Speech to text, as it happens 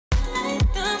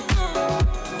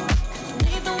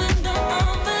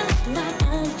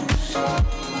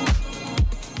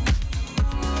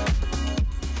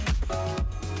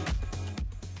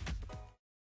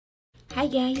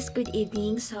guys, good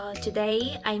evening. So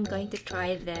today I'm going to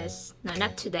try this. No,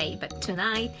 not today, but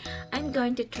tonight I'm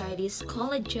going to try this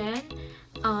collagen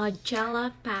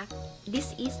Jella pack.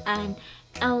 This is an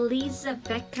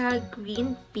Elizavecca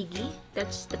green piggy.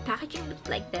 That's the packaging looks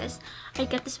like this. I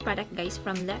got this product, guys,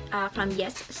 from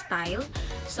yestyle.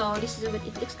 So this is what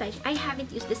it looks like. I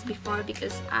haven't used this before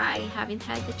because I haven't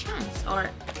had the chance, or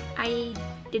I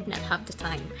did not have the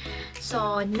time.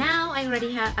 So now I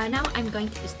already have. Now I'm going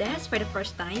to use this for the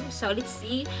first time. So let's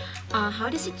see how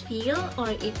does it feel, or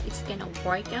if it's gonna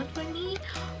work out for me,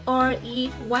 or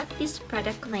if what this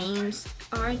product claims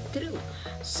are true.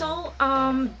 So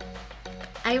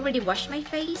I already washed my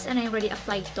face and I already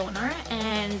applied toner,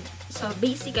 and so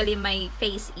basically my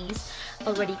face is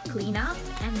already clean up.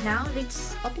 And now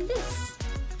let's open this.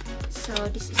 So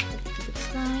this is what it looks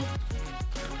like,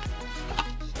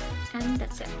 and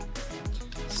that's it.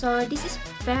 So this is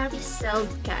very sealed,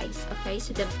 guys. Okay,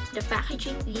 so the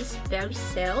packaging is very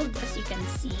sealed, as you can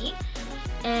see,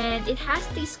 and it has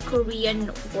these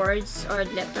Korean words or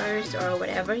letters or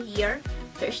whatever here.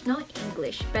 There's no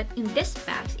English, but in this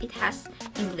box it has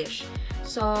English.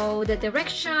 So the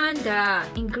direction, the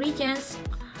ingredients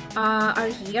are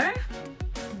here.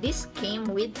 This came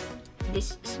with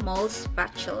this small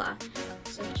spatula,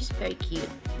 so which is very cute.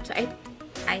 So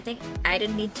I think I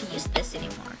don't need to use this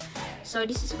anymore. So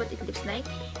this is what it looks like.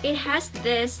 It has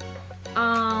this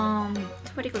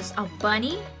what do you call this? A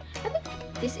bunny. I think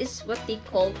this is what they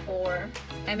call for.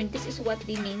 I mean, this is what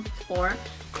they mean for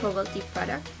cruelty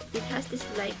product. It has this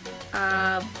like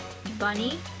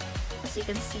bunny, as you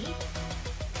can see.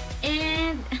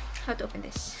 And how to open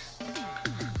this?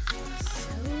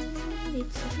 So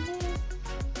let's open it.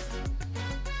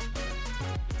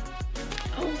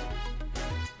 Oh.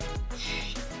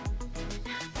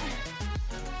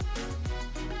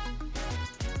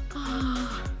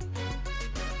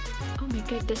 Oh my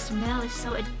god, the smell is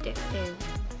so addictive.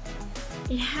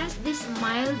 It has this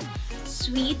mild,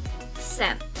 sweet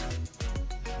scent.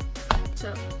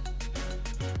 So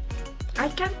I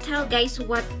can't tell, guys,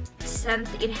 what scent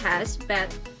it has,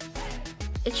 but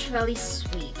it's really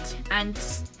sweet and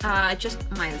just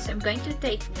mild. So I'm going to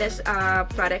take this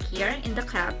product here in the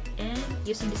cup, and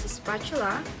using this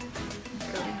spatula,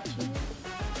 I'm going to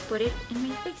put it in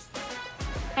my face.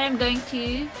 And I'm going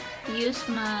to use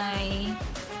my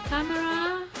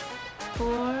camera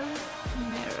for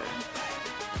mirror.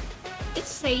 It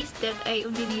says that I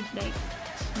only need like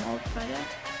small product.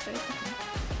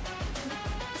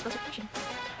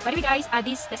 By the way, guys,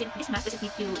 this mask doesn't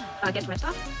need to get rinsed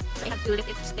off, so I have to let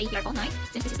it stay here all night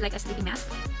since this is like a sleeping mask.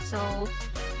 So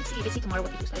let's see tomorrow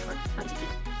what it looks like, or how does it feel.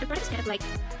 The product is kind of like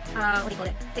what do you call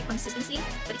it? Thick consistency,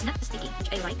 but it's not sticky,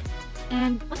 which I like.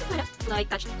 And once the product like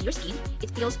touches your skin,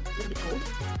 it feels a little bit cold.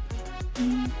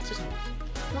 So smooth.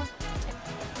 Well,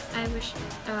 I wish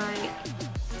I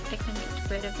can get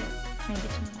rid of it maybe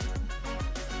tomorrow.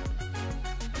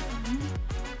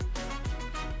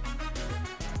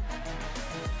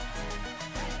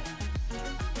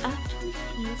 Actually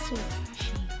feels so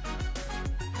refreshing,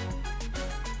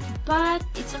 but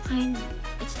it's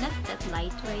not that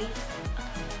lightweight.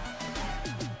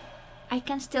 I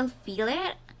can still feel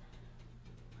it,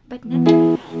 but not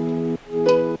that bad.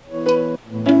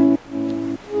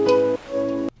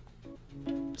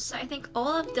 So I think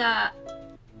all of the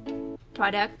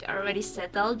product are already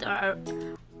settled, or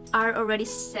are already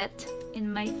set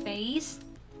in my face.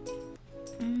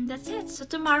 That's it. So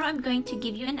tomorrow I'm going to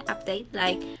give you an update,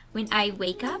 like when I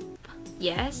wake up.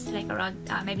 Yes, like around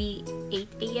maybe 8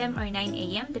 a.m. or 9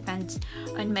 a.m. depends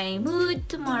on my mood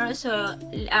tomorrow. So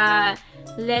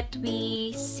let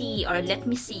me see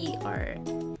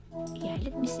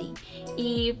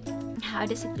if how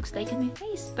does it looks like on my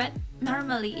face. But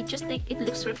normally it just like it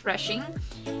looks refreshing,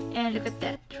 and look at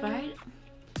that, right?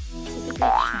 It's a bit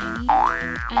like shiny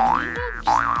and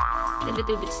a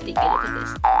little bit sticky. Look at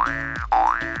this.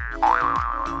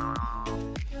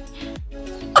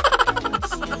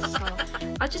 So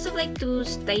I'll just like to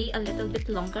stay a little bit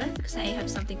longer because I have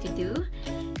something to do.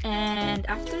 And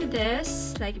after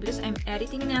this, like because I'm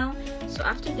editing now, so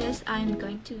after this I'm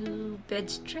going to bed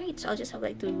straight. So I'll just have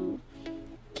like to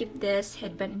keep this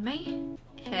headband in my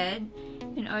head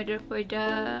in order for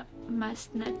the mask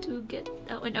not to get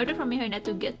in order for my hair not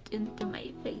to get into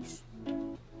my face.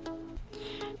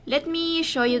 Let me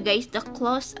show you guys the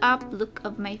close-up look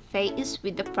of my face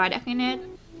with the product in it.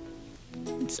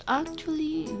 It's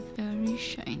actually very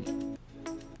shiny.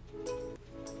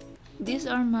 These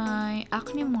are my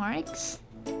acne marks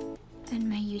and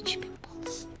my huge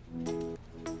pimples.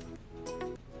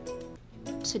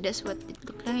 So that's what it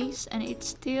looks like, and it's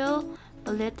still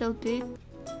a little bit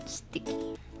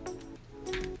sticky.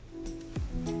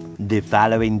 the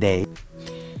following day.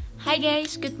 Hi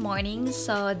guys, good morning.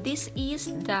 So this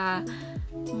is the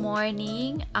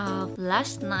morning of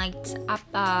last night's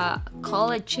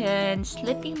collagen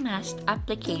sleeping mask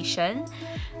application.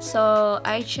 So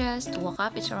I just woke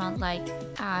up. It's around like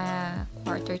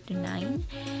 8:45,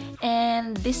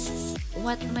 and this is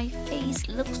what my face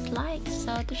looks like.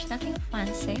 So there's nothing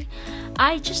fancy.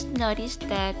 I just noticed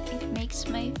that it makes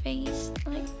my face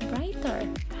like brighter.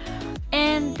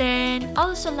 And then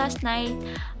also last night,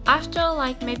 after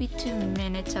like maybe 2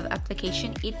 minutes of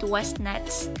application, it was not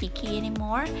sticky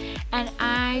anymore, and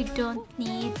I don't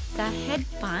need the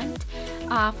headband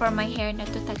for my hair not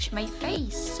to touch my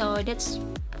face. So that's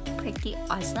pretty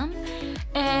awesome.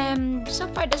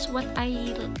 So far that's what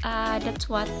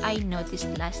I noticed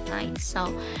last night.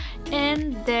 So,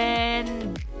 and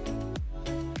then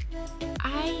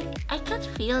I can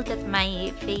feel that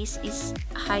my face is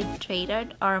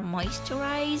hydrated or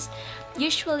moisturized.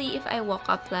 Usually if I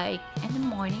woke up like in the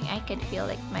morning, I can feel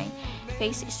like my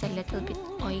face is a little bit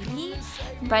oily,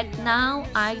 but now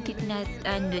I did not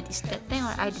notice that thing,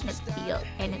 or I did not feel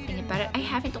anything about it. I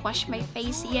haven't washed my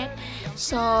face yet,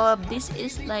 so this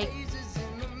is like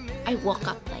I woke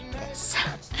up like this.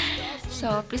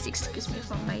 So please excuse me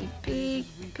for my big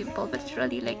pimple, but it's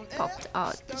really like popped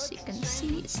out. As you can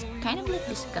see, it's kind of like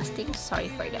disgusting.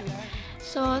 Sorry for that.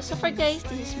 So far guys,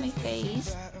 this is my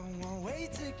face.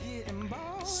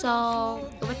 So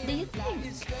what do you think?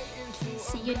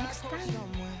 See you next time.